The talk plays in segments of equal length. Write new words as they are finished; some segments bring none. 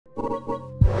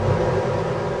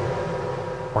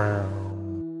Wow.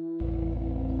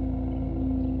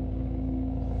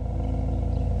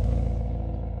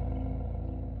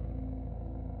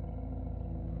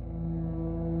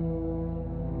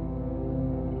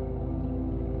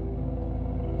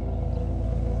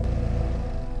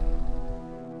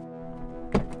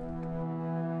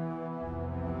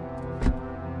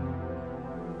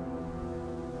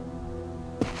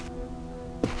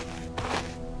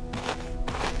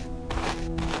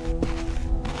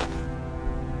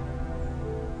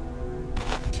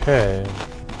 Okay.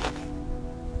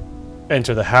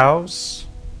 Enter the house.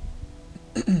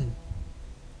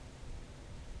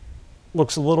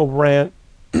 Looks a little ran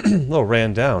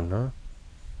down, huh?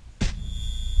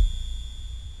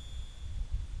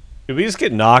 Did we just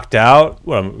get knocked out?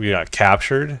 Well, we got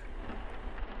captured.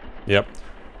 Yep.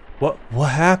 What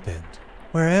happened?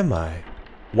 Where am I?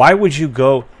 Why would you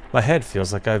go? My head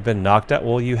feels like I've been knocked out.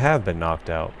 Well, you have been knocked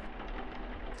out.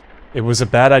 It was a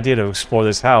bad idea to explore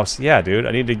this house. Yeah, dude,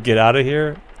 I need to get out of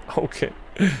here. Okay.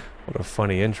 What a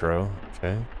funny intro.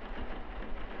 Okay.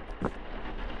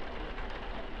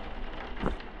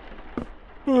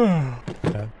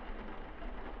 Okay.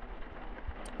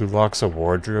 Who locks a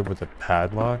wardrobe with a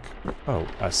padlock? Oh,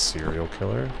 a serial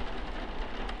killer.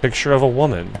 Picture of a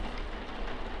woman.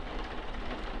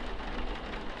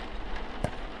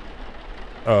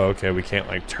 Oh, okay, we can't,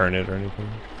 like, turn it or anything.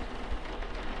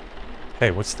 Hey,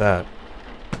 what's that?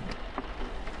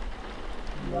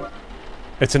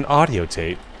 It's an audio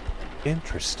tape.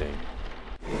 Interesting.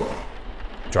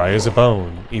 Dry as a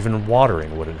bone. Even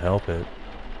watering wouldn't help it.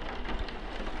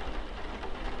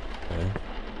 Okay.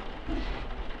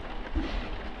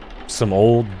 Some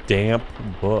old, damp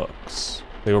books.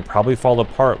 They will probably fall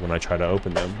apart when I try to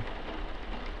open them.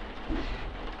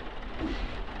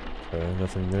 Okay,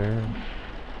 nothing there.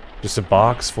 Just a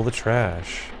box full of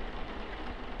trash.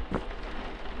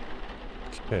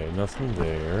 Okay, nothing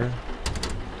there.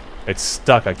 It's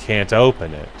stuck, I can't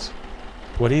open it.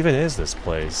 What even is this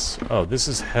place? Oh, this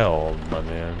is hell, my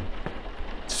man.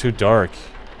 It's too dark.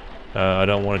 I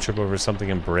don't want to trip over something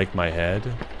and break my head.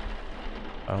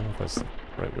 I don't know if that's the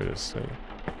right way to say it.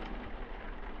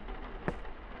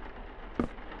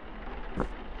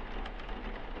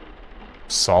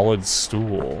 Solid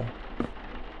stool.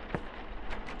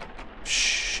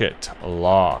 Shit,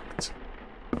 locked.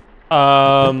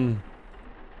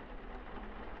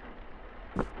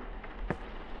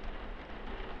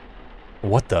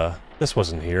 What the? This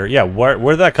wasn't here. Yeah,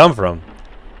 where'd that come from?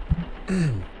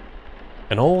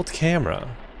 An old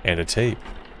camera and a tape.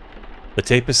 The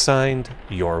tape is signed,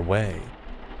 Your Way.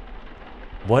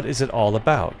 What is it all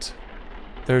about?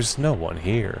 There's no one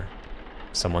here.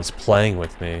 Someone's playing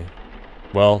with me.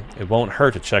 Well, it won't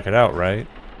hurt to check it out, right?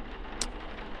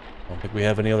 I don't think we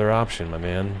have any other option, my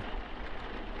man.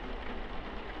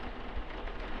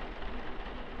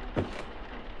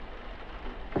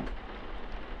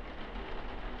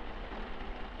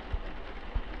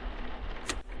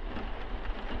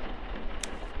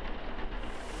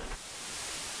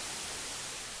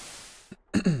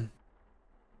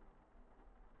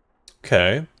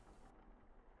 Okay.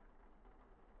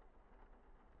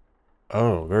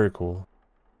 Oh, very cool.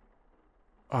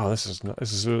 Oh, this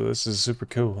is super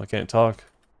cool. I can't talk.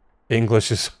 English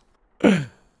is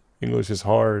English is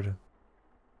hard.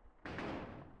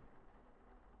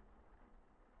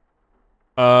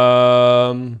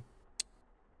 Okay.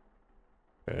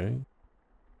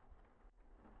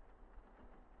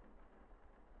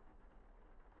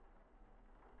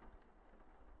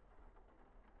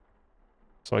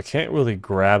 So I can't really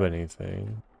grab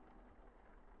anything.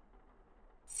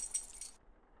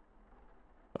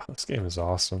 Oh, this game is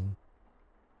awesome.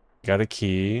 Got a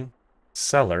key.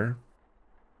 Cellar.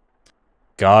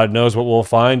 God knows what we'll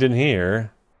find in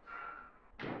here.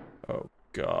 Oh,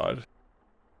 God.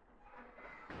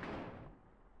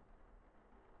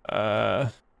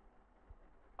 I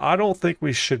don't think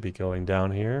we should be going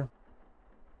down here.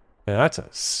 Man, that's a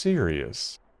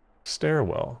serious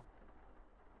stairwell.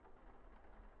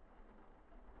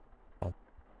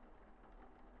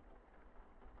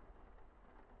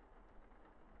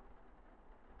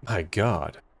 My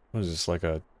God. What is this, like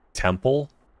a temple?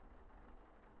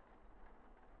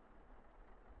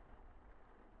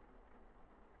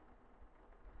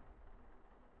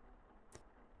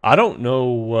 I don't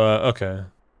know, okay.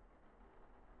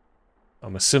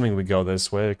 I'm assuming we go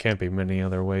this way. There can't be many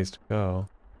other ways to go.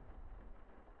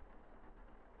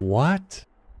 What?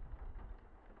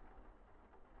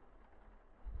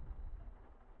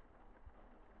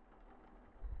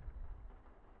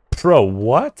 Bro,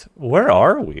 what? Where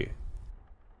are we?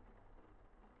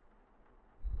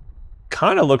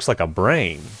 Kinda looks like a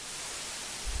brain.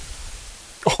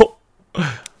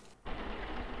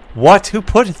 What? Who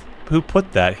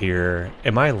put that here?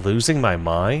 Am I losing my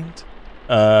mind?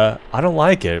 I don't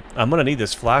like it. I'm gonna need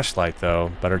this flashlight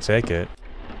though. Better take it.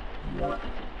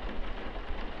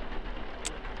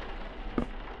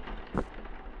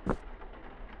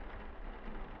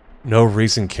 No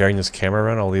reason carrying this camera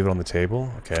around. I'll leave it on the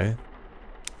table. Okay.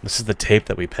 This is the tape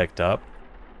that we picked up.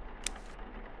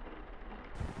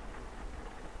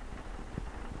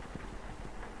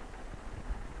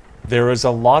 There is a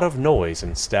lot of noise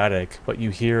and static, but you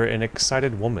hear an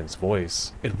excited woman's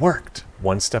voice. It worked!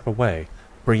 One step away,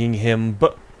 bringing him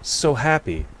so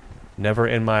happy. Never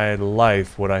in my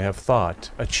life would I have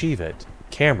thought, achieve it.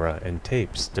 Camera and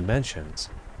tapes, dimensions.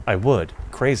 I would,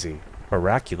 crazy,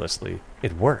 miraculously.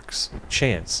 It works.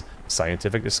 Chance,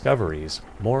 scientific discoveries,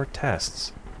 more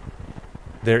tests.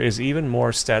 There is even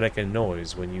more static and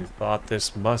noise. When you thought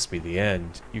this must be the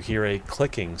end, you hear a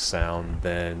clicking sound,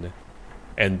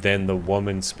 and then the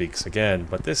woman speaks again,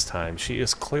 but this time she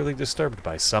is clearly disturbed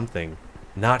by something.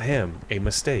 Not him, a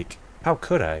mistake. How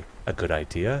could I? A good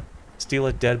idea? Steal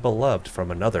a dead beloved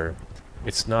from another.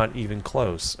 It's not even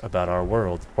close. About our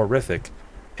world. Horrific.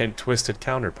 And twisted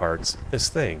counterparts. This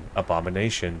thing.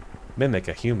 Abomination. Mimic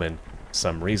a human.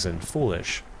 Some reason.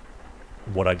 Foolish.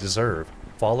 What I deserve.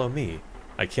 Follow me.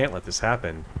 I can't let this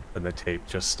happen. Then the tape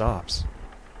just stops.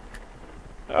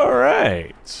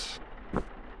 Alright.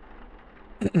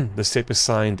 This tape is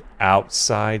signed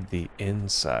outside the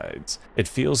insides. It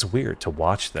feels weird to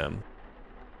watch them.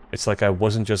 It's like I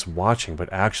wasn't just watching, but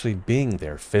actually being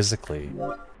there physically.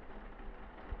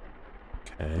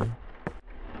 Okay.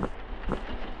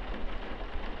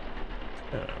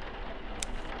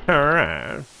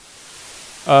 Alright.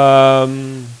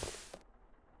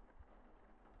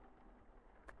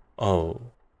 Oh.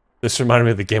 This reminded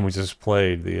me of the game we just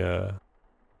played,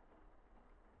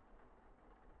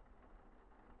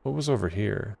 what was over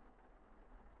here?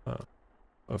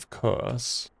 Of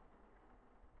course.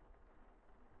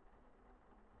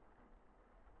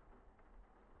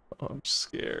 Oh, I'm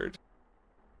scared.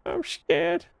 I'm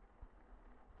scared.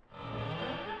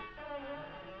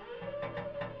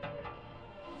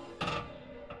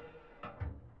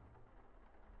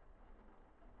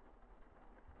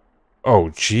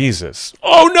 Oh, Jesus.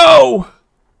 Oh, no!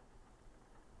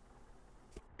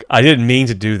 I didn't mean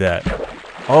to do that.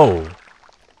 Oh.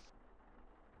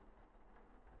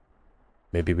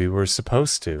 Maybe we were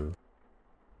supposed to.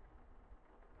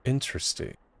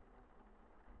 Interesting.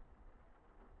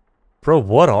 Bro,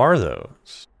 what are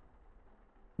those?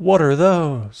 What are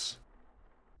those?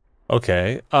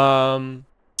 Okay,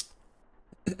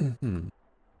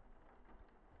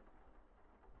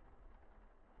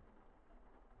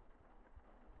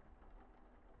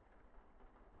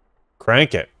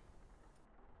 Crank it.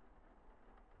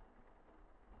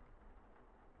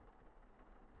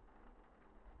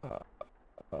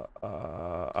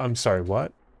 I'm sorry,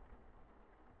 what?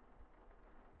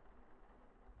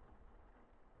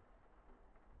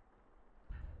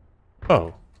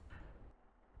 Oh.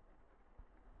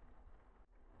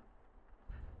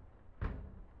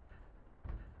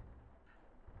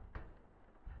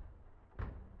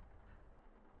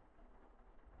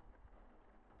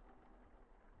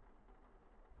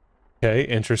 Okay,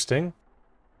 interesting.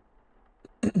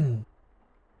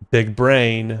 Big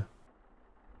brain.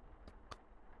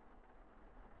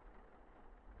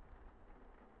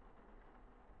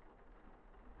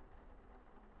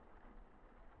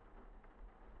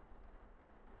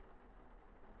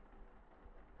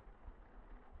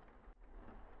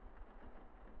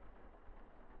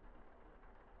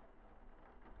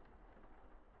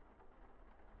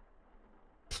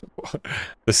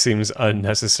 This seems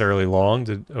unnecessarily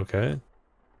long. Okay.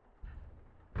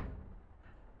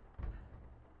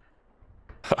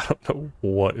 I don't know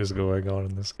what is going on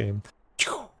in this game.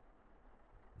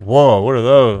 Whoa, what are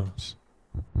those?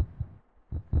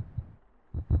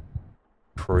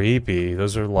 Creepy.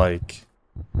 Those are like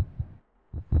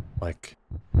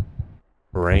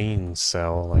brain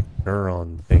cell, like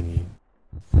neuron thingy.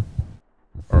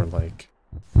 Or like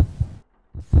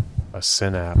a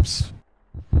synapse.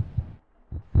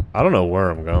 I don't know where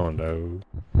I'm going, though.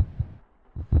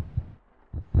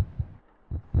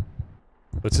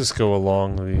 Let's just go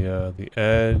along the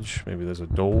edge. Maybe there's a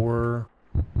door.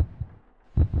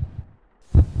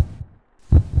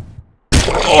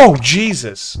 Oh,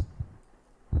 Jesus!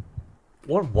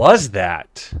 What was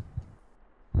that?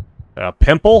 A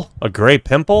pimple? A gray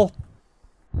pimple?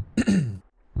 The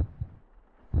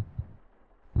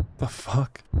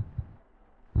fuck?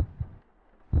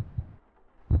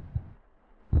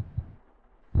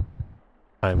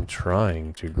 I'm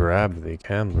trying to grab the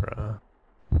camera.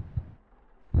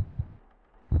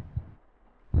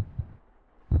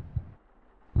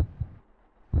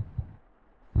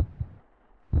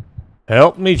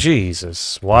 Help me,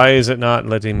 Jesus. Why is it not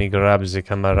letting me grab the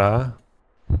camera?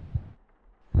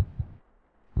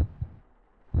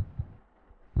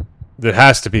 That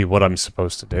has to be what I'm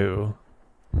supposed to do.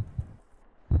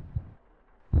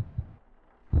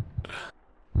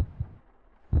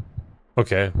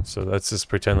 Okay, so let's just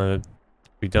pretend that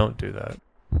we don't do that.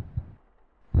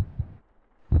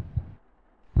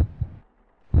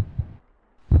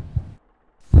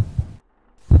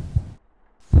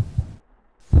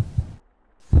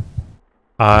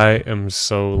 I am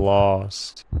so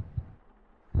lost.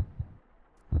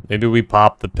 Maybe we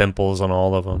pop the pimples on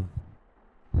all of them.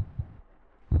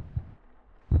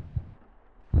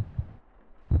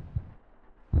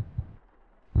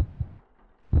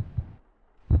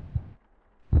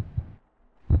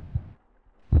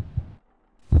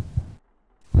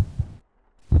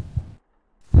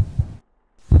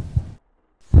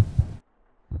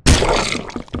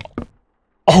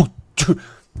 Oh, dude.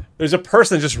 There's a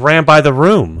person that just ran by the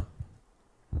room.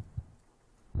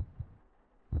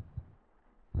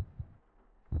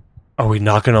 Are we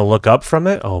not going to look up from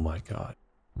it? Oh my god.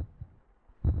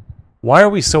 Why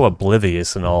are we so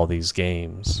oblivious in all these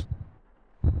games?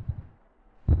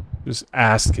 Just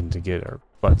asking to get our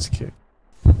butts kicked.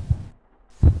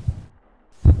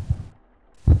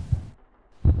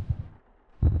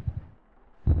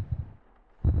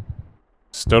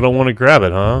 Still don't want to grab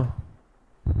it, huh?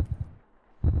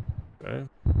 Okay.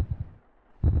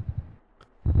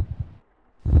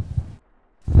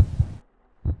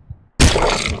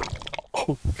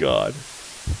 Oh god.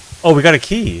 Oh, we got a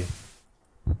key.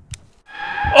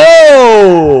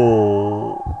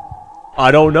 Oh!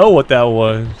 I don't know what that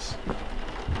was.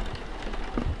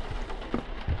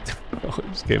 Oh,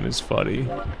 this game is funny.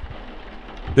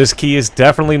 This key is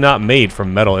definitely not made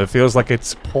from metal. It feels like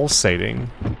it's pulsating.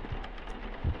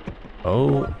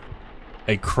 Oh.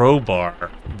 A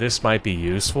crowbar. This might be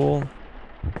useful.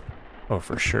 Oh,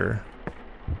 for sure.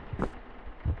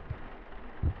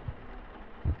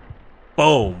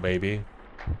 Boom, maybe.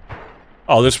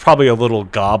 Oh, there's probably a little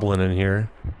goblin in here.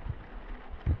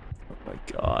 Oh my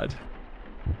god.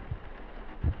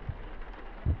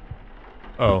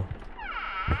 Oh.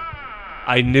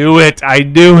 I knew it! I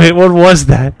knew it! What was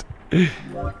that?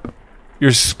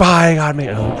 You're spying on me!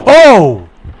 Oh!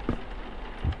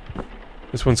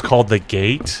 This one's called The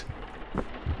Gate.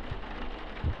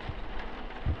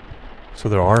 So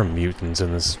there are mutants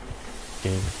in this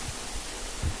game.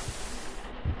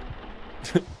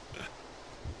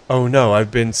 Oh no,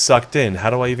 I've been sucked in. How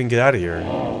do I even get out of here?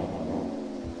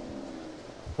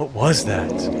 What was that?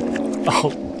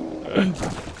 Oh.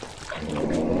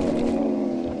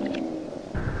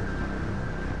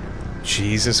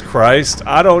 Jesus Christ.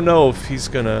 I don't know if he's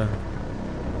gonna...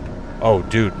 Oh,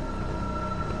 dude.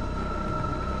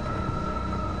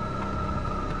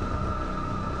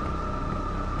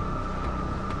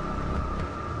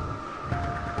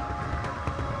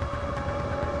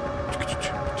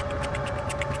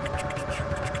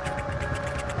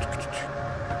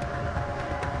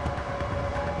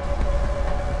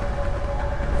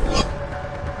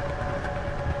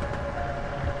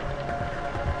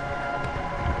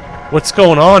 What's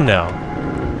going on now?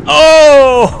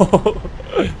 Oh!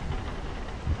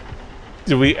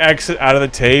 Did we exit out of the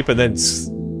tape and then...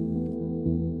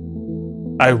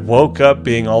 I woke up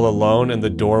being all alone and the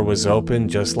door was open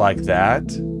just like that?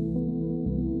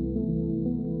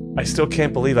 I still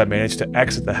can't believe I managed to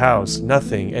exit the house.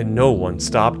 Nothing and no one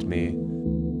stopped me.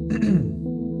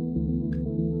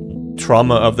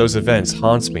 Trauma of those events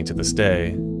haunts me to this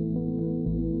day.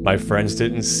 My friends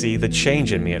didn't see the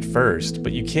change in me at first,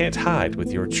 but you can't hide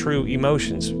with your true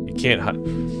emotions. You can't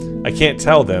I can't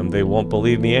tell them, they won't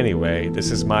believe me anyway.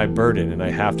 This is my burden and I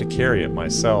have to carry it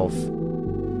myself.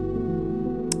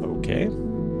 Okay.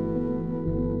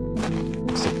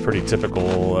 It's a pretty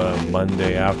typical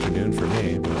Monday afternoon for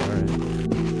me, but alright.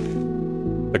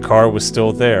 The car was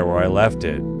still there where I left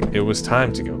it. It was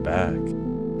time to go back.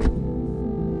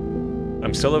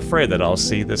 I'm still afraid that I'll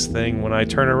see this thing when I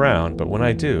turn around, but when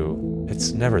I do,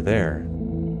 it's never there.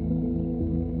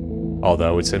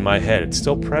 Although it's in my head, it's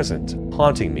still present,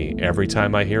 haunting me every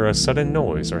time I hear a sudden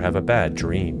noise or have a bad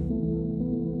dream.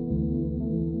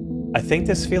 I think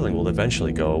this feeling will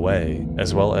eventually go away,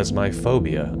 as well as my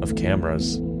phobia of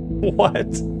cameras. What?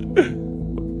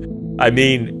 I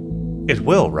mean, it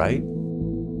will, right?